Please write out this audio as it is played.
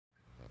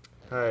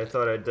Hi, I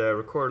thought I'd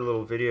record a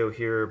little video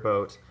here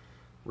about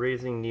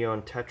raising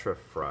neon tetra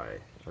fry.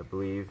 I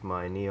believe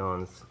my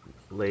neons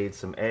laid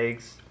some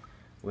eggs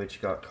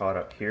which got caught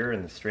up here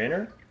in the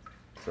strainer,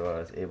 so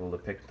I was able to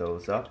pick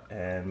those up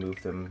and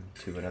move them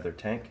to another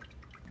tank.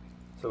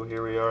 So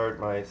here we are at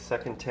my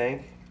second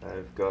tank.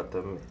 I've got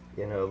them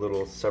in a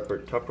little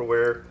separate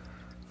Tupperware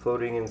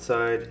floating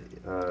inside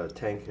a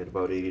tank at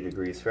about 80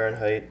 degrees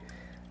Fahrenheit.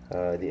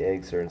 The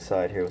eggs are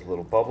inside here with a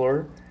little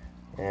bubbler.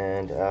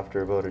 And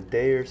after about a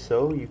day or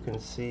so, you can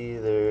see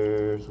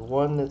there's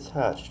one that's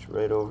hatched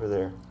right over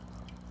there.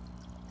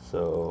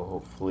 So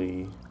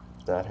hopefully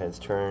that has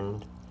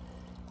turned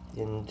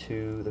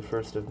into the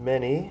first of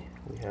many.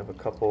 We have a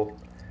couple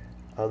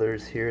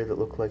others here that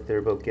look like they're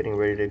about getting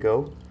ready to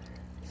go.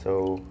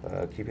 So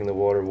keeping the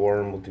water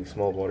warm, we'll do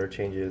small water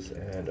changes,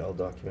 and I'll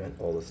document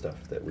all the stuff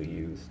that we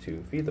use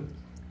to feed them.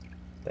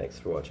 Thanks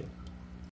for watching.